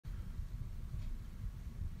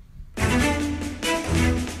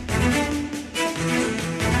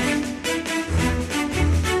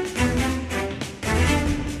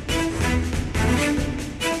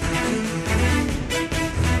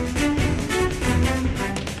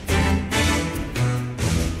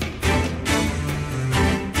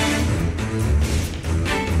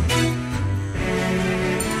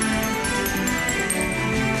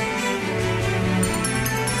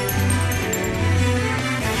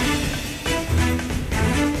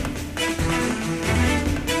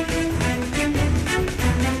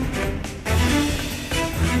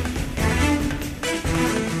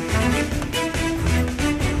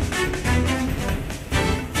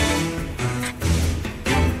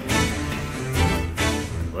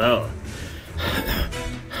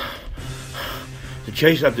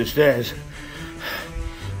chase up the stairs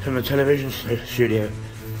from the television studio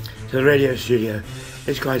to the radio studio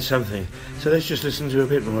is quite something. So let's just listen to a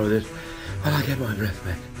bit more of this while I get my breath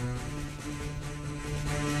back.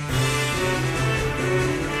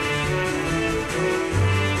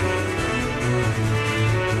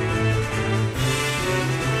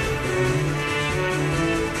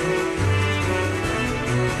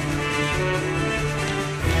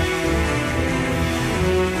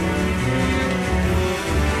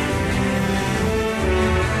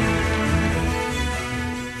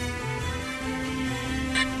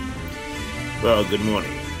 Well, good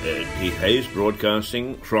morning. Keith Hayes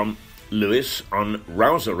broadcasting from Lewes on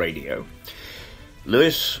Rouser Radio.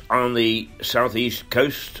 Lewes on the southeast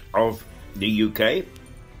coast of the UK,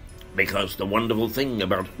 because the wonderful thing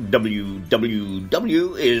about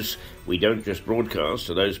WWW is we don't just broadcast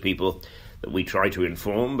to those people that we try to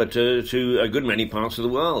inform, but to a good many parts of the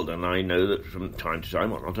world. And I know that from time to time,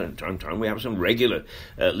 well, not from time to time, we have some regular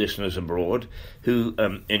listeners abroad who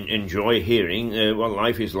enjoy hearing what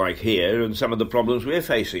life is like here and some of the problems we're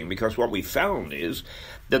facing, because what we found is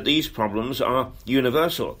that these problems are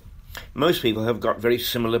universal. Most people have got very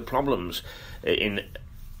similar problems in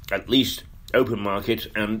at least open market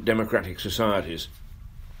and democratic societies.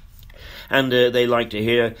 And they like to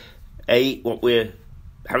hear, A, what we're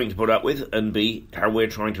having to put up with, and B, how we're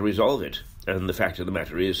trying to resolve it. And the fact of the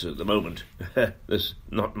matter is, at the moment, there's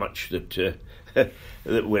not much that that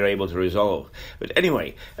we're able to resolve. But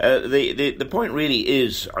anyway, the point really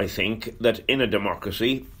is, I think, that in a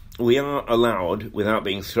democracy, we are allowed, without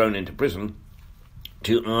being thrown into prison,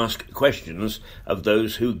 to ask questions of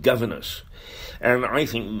those who govern us. And I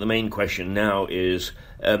think the main question now is,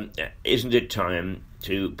 isn't it time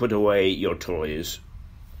to put away your toys,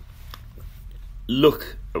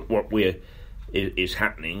 look at what is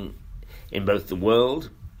happening in both the world,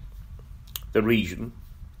 the region,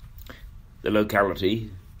 the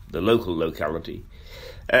locality, the local locality,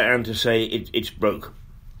 and to say it's broke.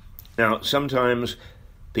 Now, sometimes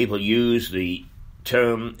people use the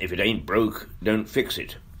term, if it ain't broke, don't fix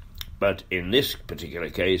it. But in this particular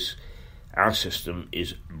case, our system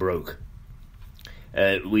is broke.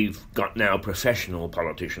 We've got now professional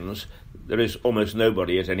politicians. There is almost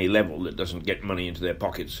nobody at any level that doesn't get money into their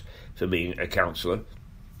pockets for being a councillor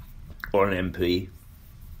or an MP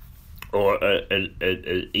or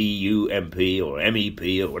an EU MP or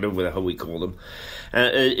MEP or whatever the hell we call them.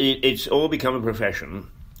 It's all become a profession,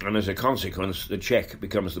 and as a consequence, the cheque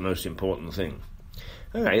becomes the most important thing.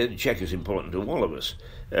 Okay, the cheque is important to all of us,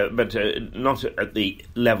 but not at the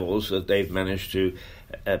levels that they've managed to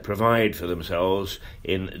provide for themselves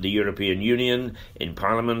in the European Union, in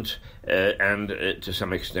Parliament, and to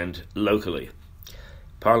some extent locally.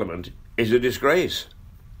 Parliament is a disgrace.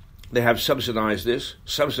 They have subsidised this,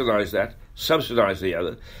 subsidised that, subsidised the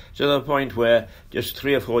other, to the point where just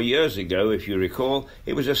 3 or 4 years ago, if you recall,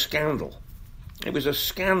 it was a scandal. It was a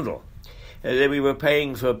scandal. We were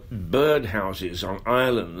paying for bird houses on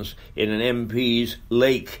islands in an MP's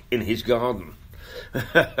lake in his garden.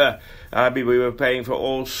 I mean, we were paying for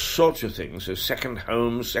all sorts of things, so second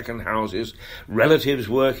homes, second houses, relatives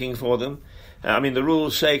working for them. I mean, the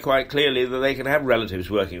rules say quite clearly that they can have relatives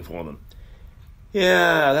working for them.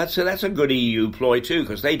 Yeah, that's a good EU ploy too,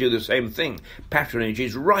 because they do the same thing. Patronage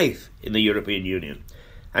is rife in the European Union,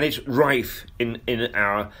 and it's rife in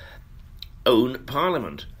our own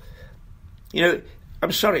Parliament. You know,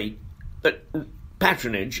 I'm sorry, but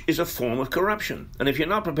patronage is a form of corruption. And if you're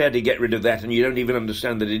not prepared to get rid of that and you don't even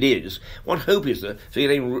understand that it is, what hope is there for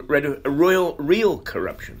getting rid of real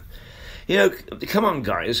corruption? You know, come on,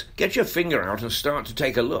 guys, get your finger out and start to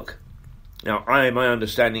take a look. Now, my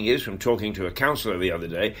understanding is, from talking to a councillor the other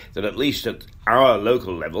day, that at least at our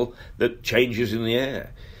local level, that change is in the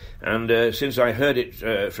air. And since I heard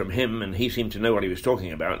it from him, and he seemed to know what he was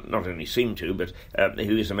talking about, not only seemed to, but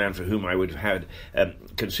he is a man for whom I would have had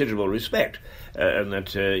considerable respect, and that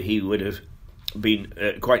he would have been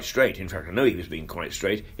quite straight. In fact, I know he was being quite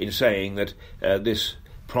straight in saying that this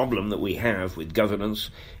problem that we have with governance,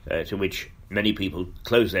 to which many people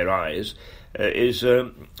close their eyes, is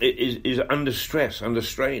under stress, under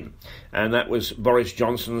strain. And that was Boris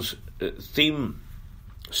Johnson's theme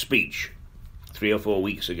speech 3 or 4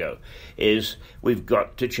 weeks ago, is we've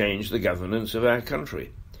got to change the governance of our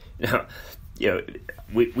country. Now, you know,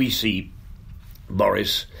 we see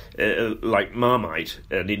Boris like Marmite,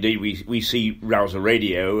 and indeed we see Rouser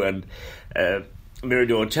Radio and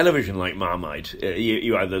Mirador Television like Marmite.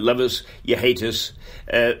 You either love us, you hate us,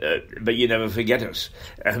 but you never forget us.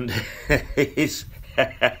 And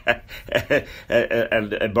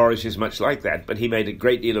and Boris is much like that, but he made a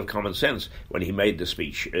great deal of common sense when he made the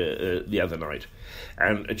speech the other night.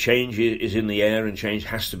 And a change is in the air, and change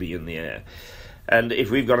has to be in the air. And if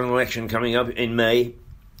we've got an election coming up in May,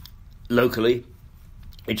 locally,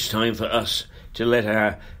 it's time for us to let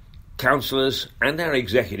our councillors and our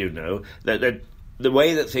executive know that the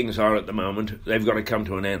way that things are at the moment, they've got to come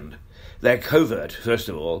to an end. They're covert, first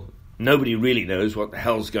of all. Nobody really knows what the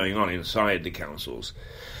hell's going on inside the councils.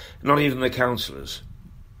 Not even the councillors.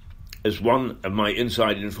 As one of my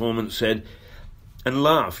inside informants said, and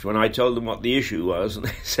laughed when I told them what the issue was, and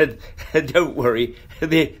they said, don't worry,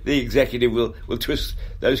 the executive will twist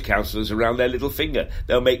those councillors around their little finger.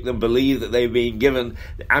 They'll make them believe that they've been given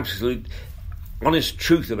the absolute honest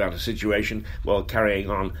truth about a situation while carrying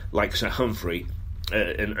on like Sir Humphrey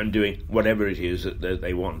and doing whatever it is that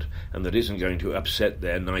they want, and that isn't going to upset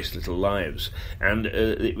their nice little lives. And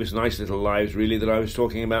it was nice little lives, really, that I was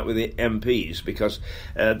talking about with the MPs, because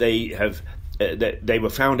they were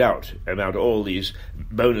found out about all these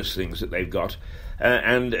bonus things that they've got,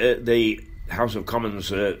 and the House of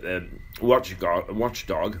Commons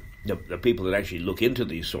watchdog, the people that actually look into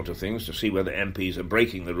these sort of things to see whether MPs are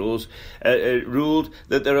breaking the rules, ruled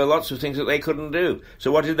that there are lots of things that they couldn't do.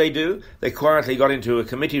 So what did they do? They quietly got into a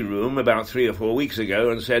committee room about 3 or 4 weeks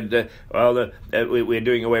ago and said, we're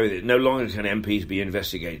doing away with it. No longer can MPs be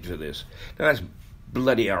investigated for this. Now that's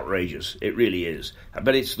bloody outrageous. It really is.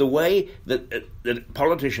 But it's the way that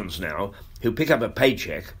politicians now, who pick up a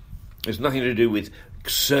paycheck, there's nothing to do with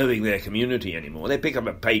serving their community anymore. They pick up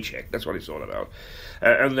a paycheck. That's what it's all about.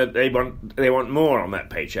 And that they want more on that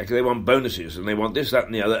paycheck. They want bonuses, and they want this, that,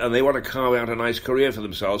 and the other, and they want to carve out a nice career for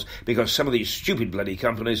themselves because some of these stupid bloody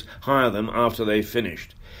companies hire them after they've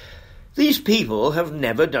finished. These people have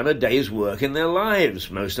never done a day's work in their lives,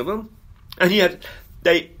 most of them, and yet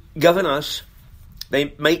they govern us.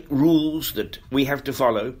 They make rules that we have to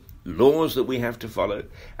follow, laws that we have to follow,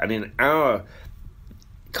 and in our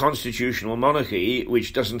constitutional monarchy,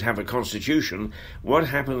 which doesn't have a constitution, what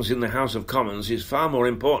happens in the House of Commons is far more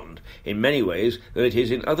important in many ways than it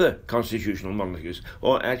is in other constitutional monarchies,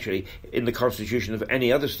 or actually in the constitution of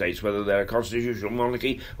any other states, whether they're a constitutional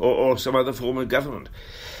monarchy or some other form of government.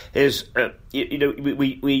 We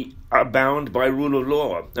are bound by rule of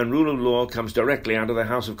law, and rule of law comes directly out of the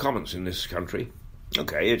House of Commons in this country.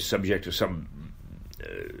 Okay, it's subject to some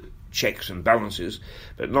checks and balances,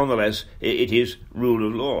 but nonetheless it is rule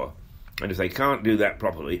of law, and if they can't do that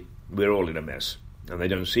properly, we're all in a mess, and they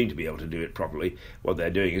don't seem to be able to do it properly. What they're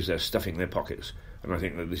doing is they're stuffing their pockets, and I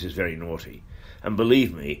think that this is very naughty. And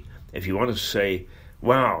believe me, if you want to say,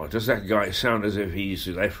 wow, does that guy sound as if he's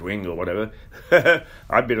left-wing or whatever,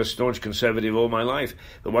 I've been a staunch conservative all my life,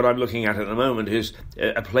 but what I'm looking at the moment is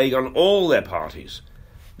a plague on all their parties.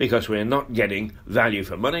 Because we're not getting value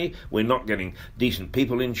for money, we're not getting decent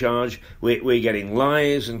people in charge, we're getting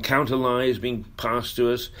lies and counter-lies being passed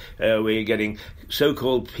to us, we're getting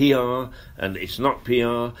so-called PR, and it's not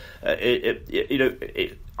PR.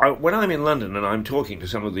 When I'm in London and I'm talking to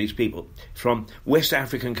some of these people from West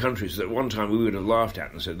African countries that one time we would have laughed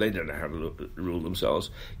at and said they don't know how to rule themselves,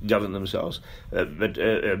 govern themselves, but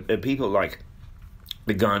people like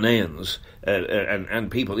the Ghanaians and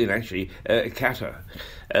people in actually Qatar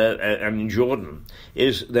and in Jordan,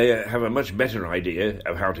 is they have a much better idea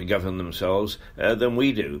of how to govern themselves than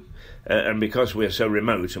we do. And because we're so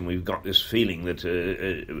remote and we've got this feeling that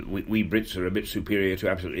we Brits are a bit superior to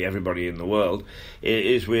absolutely everybody in the world,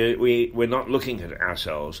 we're not looking at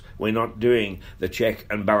ourselves. We're not doing the check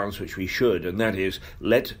and balance which we should, and that is,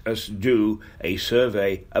 let us do a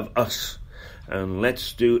survey of us. And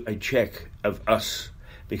let's do a check of us,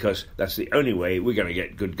 because that's the only way we're going to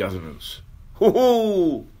get good governance.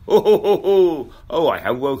 Oh, I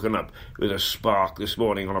have woken up with a spark this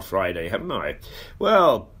morning on a Friday, haven't I?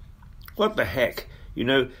 Well, what the heck? You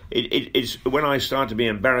know, it's when I start to be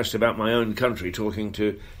embarrassed about my own country talking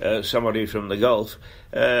to somebody from the Gulf,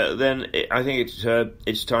 then I think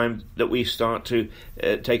it's time that we start to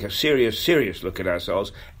take a serious look at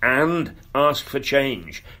ourselves and ask for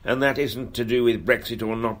change. And that isn't to do with Brexit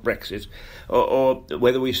or not Brexit, or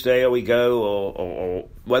whether we stay or we go, or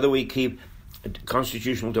whether we keep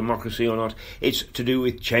constitutional democracy or not. It's to do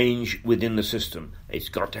with change within the system. It's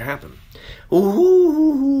got to happen.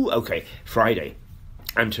 Okay, Friday.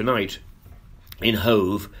 And tonight, in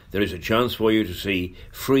Hove, there is a chance for you to see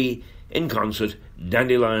free, in concert,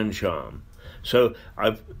 Dandelion Charm. So,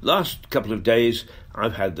 last couple of days,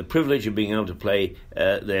 I've had the privilege of being able to play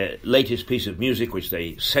their latest piece of music, which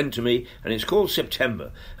they sent to me, and it's called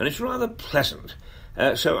September, and it's rather pleasant.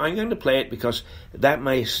 So I'm going to play it because that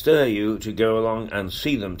may stir you to go along and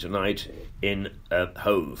see them tonight in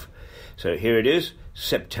Hove. So here it is,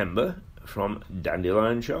 September, from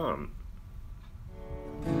Dandelion Charm.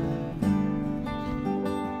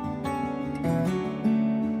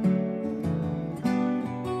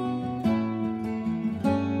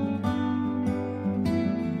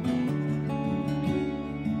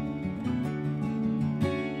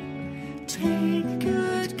 Take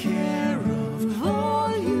good care of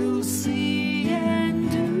all you see and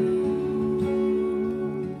do.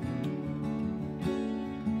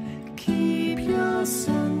 Keep your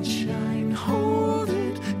sunshine, hold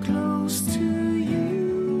it close to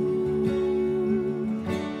you,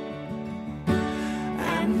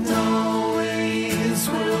 and always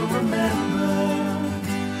will remember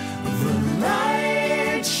the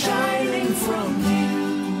light shining from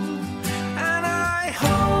you. And I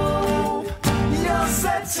hope your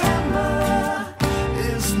September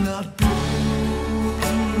is not blue,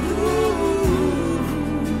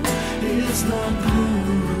 it's not blue,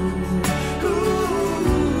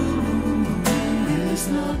 it's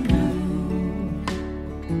not blue.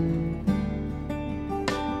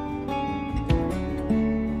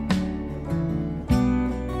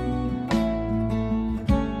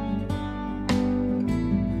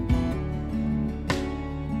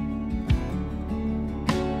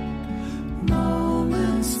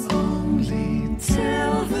 Moments only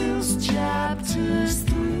till this chapter's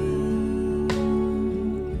through.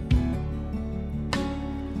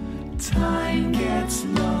 Time gets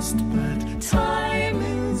lost, but time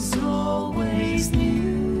is always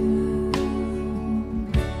new,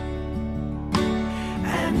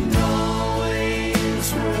 and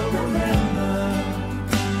always will remember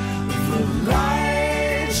the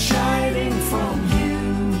light shining from you.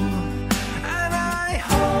 And I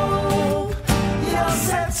hope your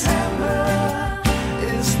September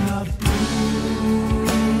is not blue,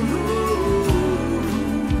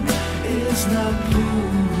 it's not blue,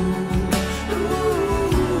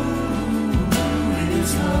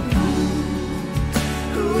 it's not blue,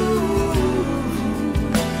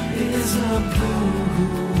 it's not blue,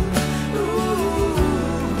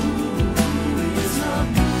 it's not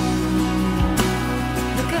blue.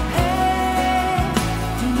 Look ahead,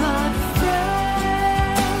 do not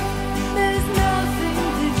fret. There's nothing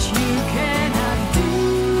that you cannot do.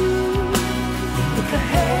 Look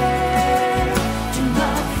ahead, do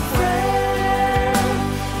not fret,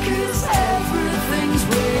 'cause everything's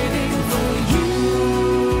waiting for you.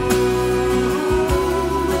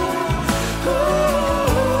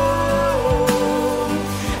 Oh,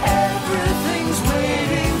 everything's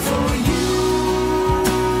waiting for you.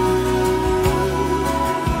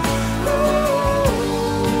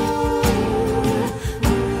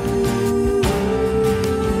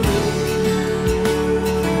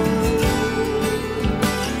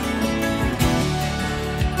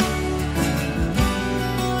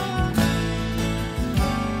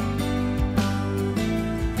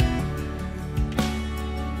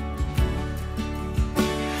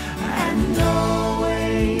 And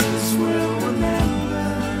always will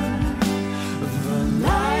remember the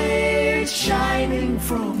light shining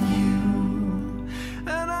from you.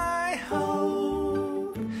 And I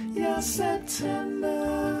hope your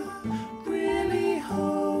September, really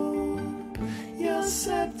hope your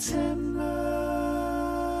September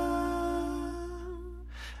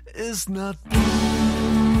is not blue,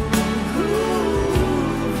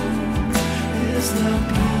 it's not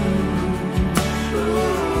blue.